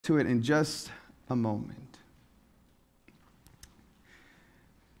to it in just a moment.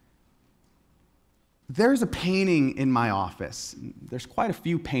 There's a painting in my office. There's quite a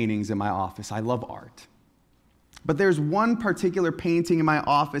few paintings in my office. I love art. But there's one particular painting in my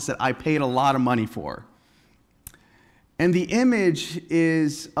office that I paid a lot of money for. And the image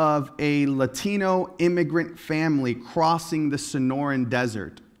is of a Latino immigrant family crossing the Sonoran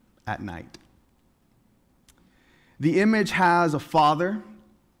Desert at night. The image has a father,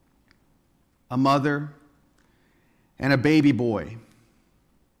 a mother, and a baby boy.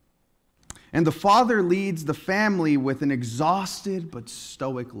 And the father leads the family with an exhausted but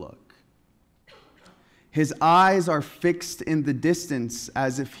stoic look. His eyes are fixed in the distance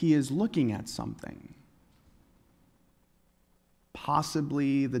as if he is looking at something.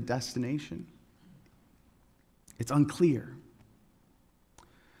 Possibly the destination. It's unclear.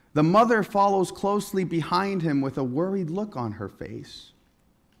 The mother follows closely behind him with a worried look on her face.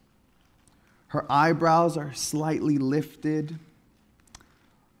 Her eyebrows are slightly lifted.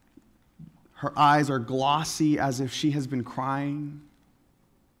 Her eyes are glossy as if she has been crying.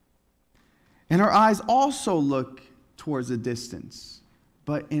 And her eyes also look towards a distance,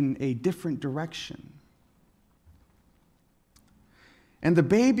 but in a different direction. And the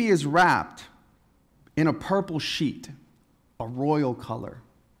baby is wrapped in a purple sheet, a royal color,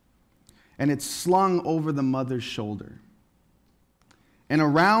 and it's slung over the mother's shoulder. And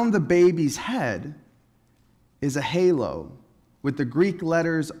around the baby's head is a halo with the Greek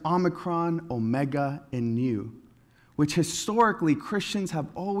letters Omicron, Omega, and Nu, which historically Christians have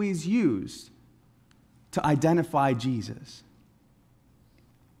always used to identify Jesus.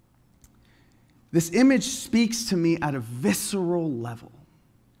 This image speaks to me at a visceral level.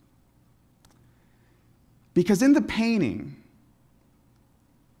 Because in the painting,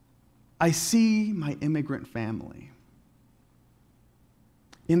 I see my immigrant family.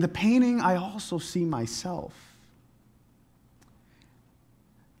 In the painting, I also see myself.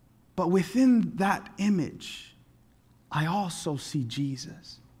 But within that image, I also see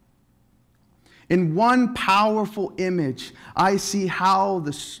Jesus. In one powerful image, I see how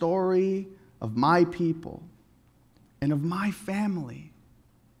the story of my people and of my family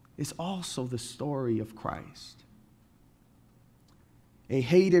is also the story of Christ. A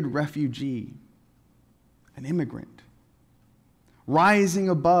hated refugee, an immigrant, rising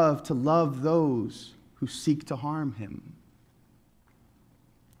above to love those who seek to harm him.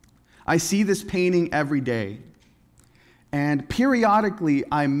 I see this painting every day, and periodically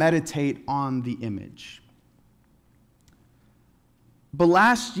I meditate on the image. But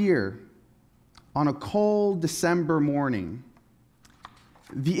last year, on a cold December morning,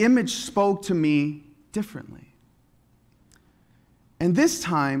 the image spoke to me differently. And this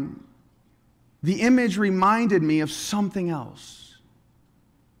time, the image reminded me of something else.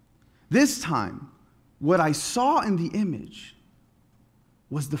 This time, what I saw in the image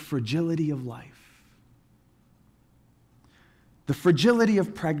was the fragility of life. The fragility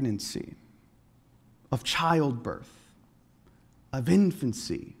of pregnancy, of childbirth, of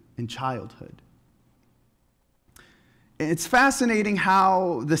infancy and childhood. It's fascinating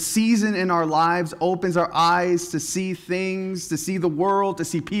how the season in our lives opens our eyes to see things, to see the world, to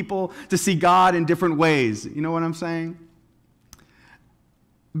see people, to see God in different ways. You know what I'm saying?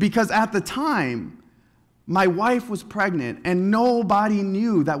 Because at the time, my wife was pregnant and nobody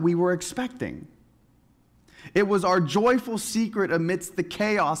knew that we were expecting. It was our joyful secret amidst the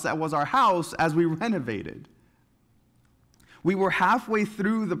chaos that was our house as we renovated. We were halfway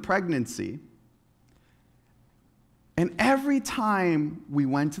through the pregnancy, and every time we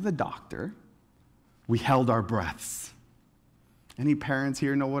went to the doctor, we held our breaths. Any parents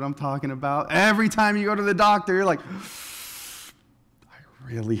here know what I'm talking about? Every time you go to the doctor, you're like, I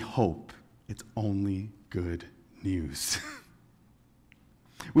really hope it's only good news.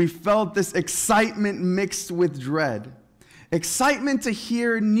 We felt this excitement mixed with dread. Excitement to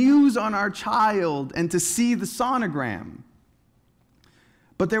hear news on our child and to see the sonogram.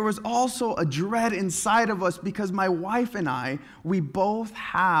 But there was also a dread inside of us because my wife and I, we both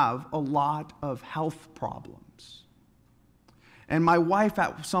have a lot of health problems. And my wife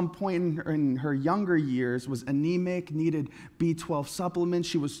at some point in her younger years was anemic, needed B12 supplements.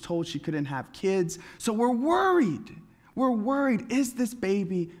 She was told she couldn't have kids. So we're worried. We're worried, is this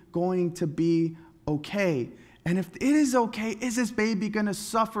baby going to be okay? And if it is okay, is this baby going to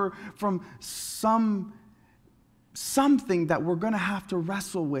suffer from something that we're going to have to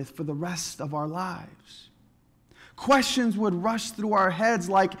wrestle with for the rest of our lives? Questions would rush through our heads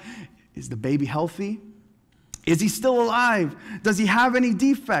like, is the baby healthy? Is he still alive? Does he have any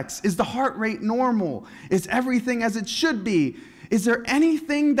defects? Is the heart rate normal? Is everything as it should be? Is there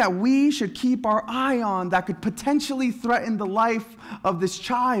anything that we should keep our eye on that could potentially threaten the life of this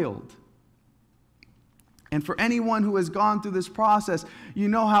child? And for anyone who has gone through this process, you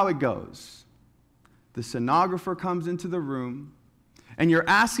know how it goes. The sonographer comes into the room, and you're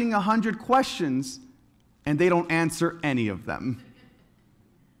asking 100 questions, and they don't answer any of them,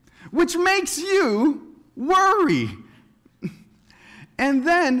 which makes you worry. And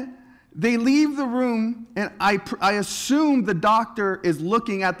then they leave the room, and I assume the doctor is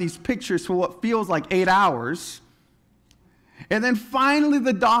looking at these pictures for what feels like 8 hours. And then finally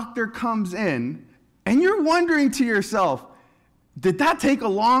the doctor comes in, and you're wondering to yourself, did that take a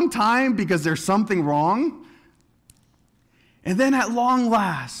long time because there's something wrong? And then at long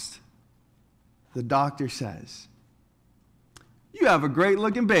last, the doctor says, "You have a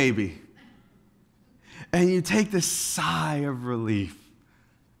great-looking baby." And you take this sigh of relief.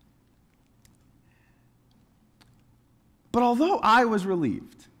 But although I was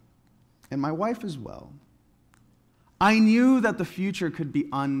relieved, and my wife as well, I knew that the future could be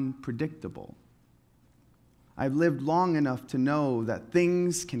unpredictable. I've lived long enough to know that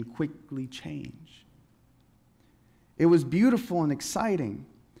things can quickly change. It was beautiful and exciting,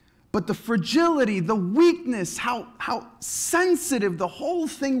 but the fragility, the weakness, how sensitive the whole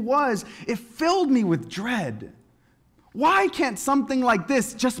thing was, it filled me with dread. Why can't something like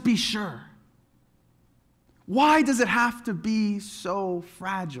this just be sure? Why does it have to be so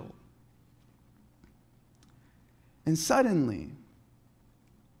fragile? And suddenly,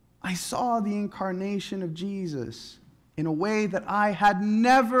 I saw the incarnation of Jesus in a way that I had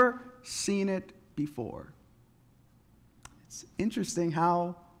never seen it before. It's interesting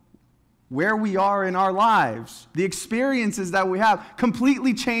how where we are in our lives, the experiences that we have,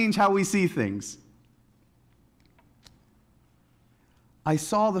 completely change how we see things. I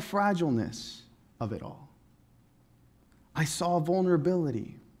saw the fragileness of it all. I saw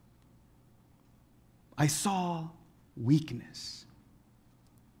vulnerability. I saw weakness.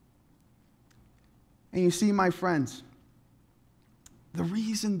 And you see, my friends, the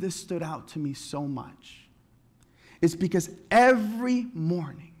reason this stood out to me so much is because every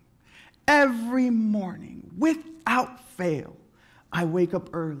morning, without fail, I wake up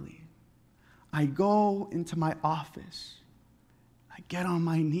early. I go into my office. I get on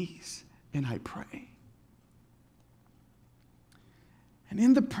my knees and I pray. And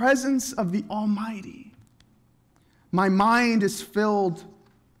in the presence of the Almighty, my mind is filled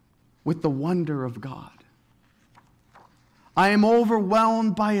with the wonder of God. I am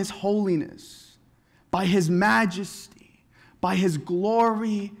overwhelmed by His holiness, by His majesty, by His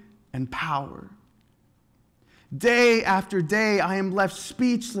glory and power. Day after day, I am left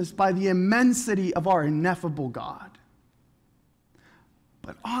speechless by the immensity of our ineffable God.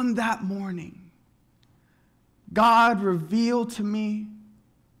 But on that morning, God revealed to me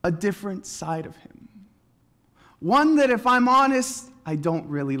a different side of Him. One that, if I'm honest, I don't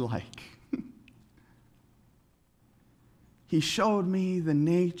really like. He showed me the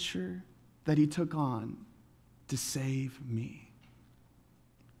nature that He took on to save me.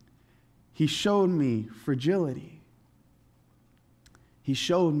 He showed me fragility. He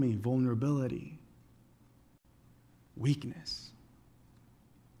showed me vulnerability, weakness.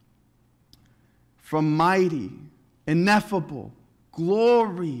 From mighty, ineffable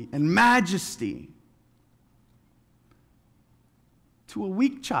glory and majesty to a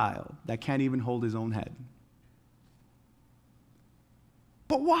weak child that can't even hold his own head.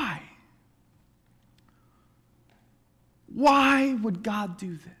 But why? Why would God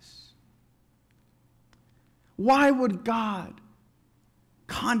do this? Why would God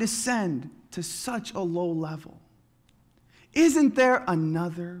condescend to such a low level? Isn't there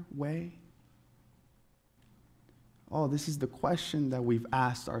another way? Oh, this is the question that we've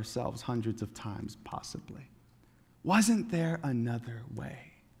asked ourselves hundreds of times, possibly. Wasn't there another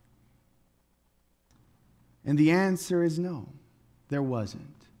way? And the answer is no, there wasn't.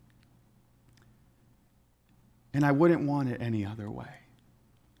 And I wouldn't want it any other way.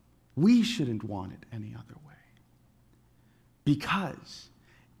 We shouldn't want it any other way. Because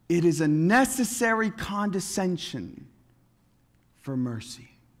it is a necessary condescension for mercy.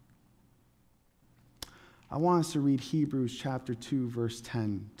 I want us to read Hebrews chapter 2, verse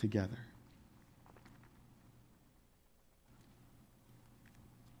 10 together.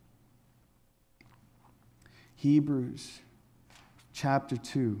 Hebrews chapter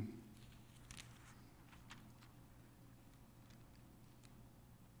 2.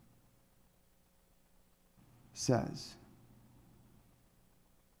 Says,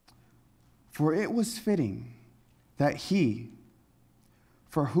 "For it was fitting that He,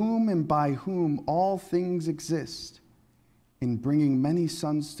 for whom and by whom all things exist, in bringing many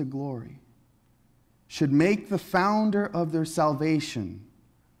sons to glory, should make the founder of their salvation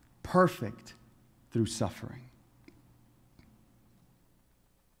perfect through suffering.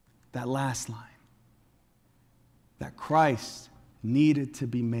 That last line, that Christ needed to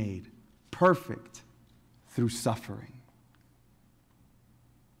be made perfect through suffering.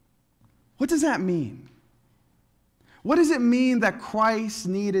 What does that mean? What does it mean that Christ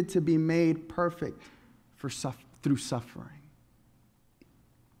needed to be made perfect through suffering?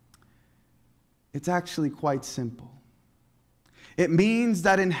 It's actually quite simple. It means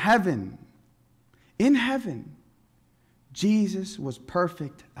that in heaven, Jesus was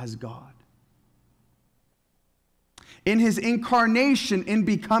perfect as God. In his incarnation, in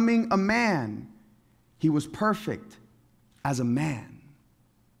becoming a man, he was perfect as a man.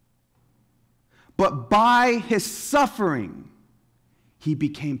 But by his suffering, he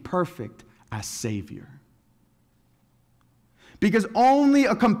became perfect as Savior. Because only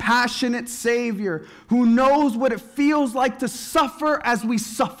a compassionate Savior who knows what it feels like to suffer as we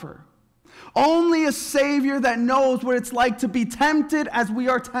suffer, only a Savior that knows what it's like to be tempted as we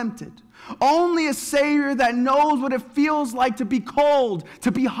are tempted, only a Savior that knows what it feels like to be cold,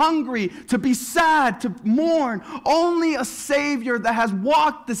 to be hungry, to be sad, to mourn. Only a Savior that has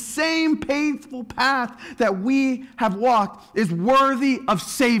walked the same painful path that we have walked is worthy of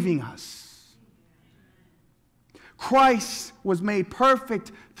saving us. Christ was made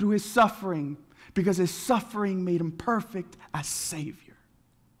perfect through his suffering because his suffering made him perfect as Savior.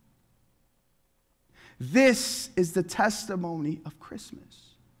 This is the testimony of Christmas.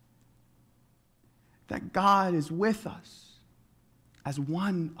 That God is with us as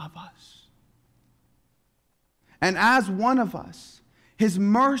one of us. And as one of us, his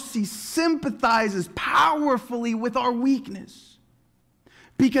mercy sympathizes powerfully with our weakness.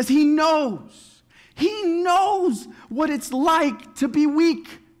 Because he knows what it's like to be weak.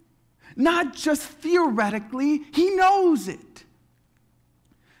 Not just theoretically, he knows it.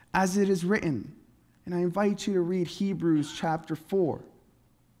 As it is written, and I invite you to read Hebrews chapter 4.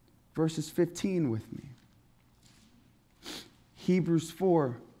 Verses 15 with me. Hebrews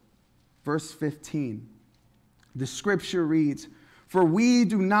 4, verse 15. The scripture reads, "For we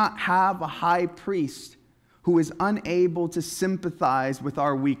do not have a high priest who is unable to sympathize with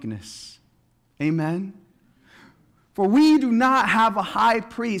our weakness." Amen? For we do not have a high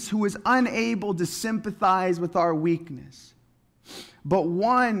priest who is unable to sympathize with our weakness, but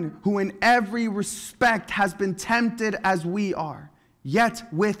one who in every respect has been tempted as we are,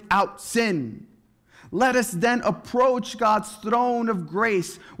 yet without sin. Let us then approach God's throne of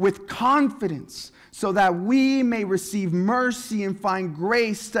grace with confidence so that we may receive mercy and find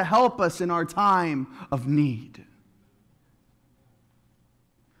grace to help us in our time of need.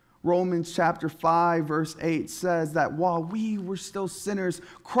 Romans chapter 5 verse 8 says that while we were still sinners,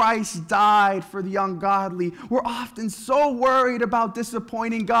 Christ died for the ungodly. We're often so worried about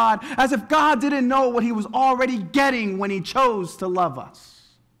disappointing God, as if God didn't know what he was already getting when he chose to love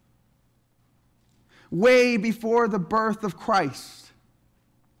us. Way before the birth of Christ,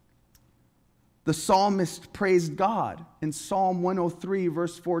 the psalmist praised God in Psalm 103,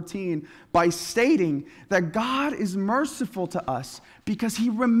 verse 14, by stating that God is merciful to us because he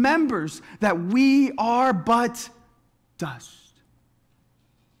remembers that we are but dust.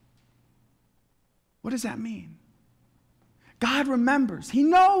 What does that mean? God remembers. He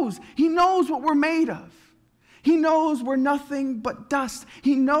knows what we're made of. He knows we're nothing but dust.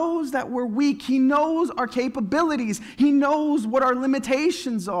 He knows that we're weak. He knows our capabilities. He knows what our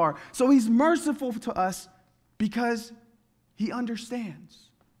limitations are. So he's merciful to us because he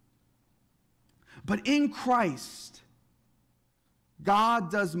understands. But in Christ, God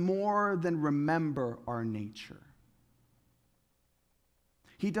does more than remember our nature.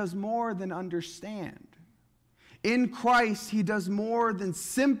 He does more than understand. In Christ, he does more than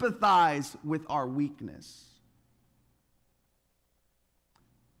sympathize with our weakness.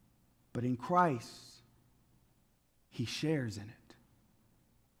 But in Christ, he shares in it.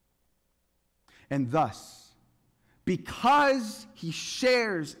 And thus, because he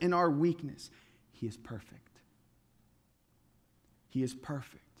shares in our weakness, he is perfect. He is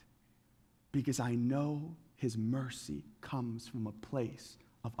perfect because I know his mercy comes from a place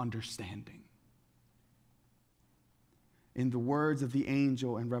of understanding. In the words of the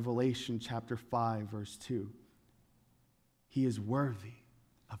angel in Revelation chapter 5, verse 2, he is worthy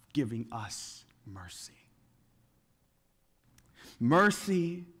of giving us mercy.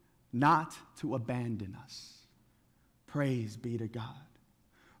 Mercy not to abandon us. Praise be to God.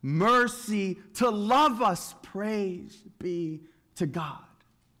 Mercy to love us. Praise be to God.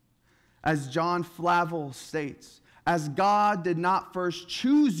 As John Flavel states, As God did not first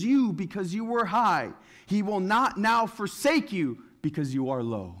choose you because you were high, he will not now forsake you because you are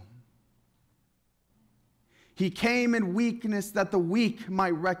low. He came in weakness that the weak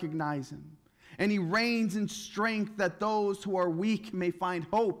might recognize him, and he reigns in strength that those who are weak may find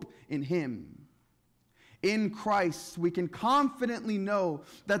hope in him. In Christ, we can confidently know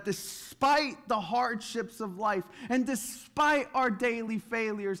that despite the hardships of life and despite our daily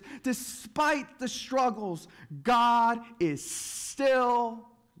failures, despite the struggles, God is still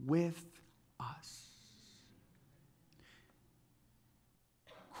with us.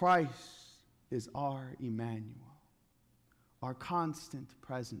 Christ is our Emmanuel, our constant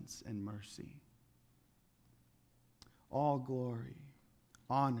presence and mercy. All glory,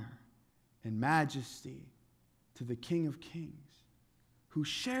 honor, and majesty to the King of Kings, who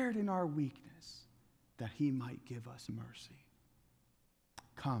shared in our weakness that he might give us mercy.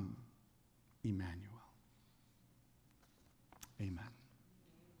 Come, Emmanuel. Amen.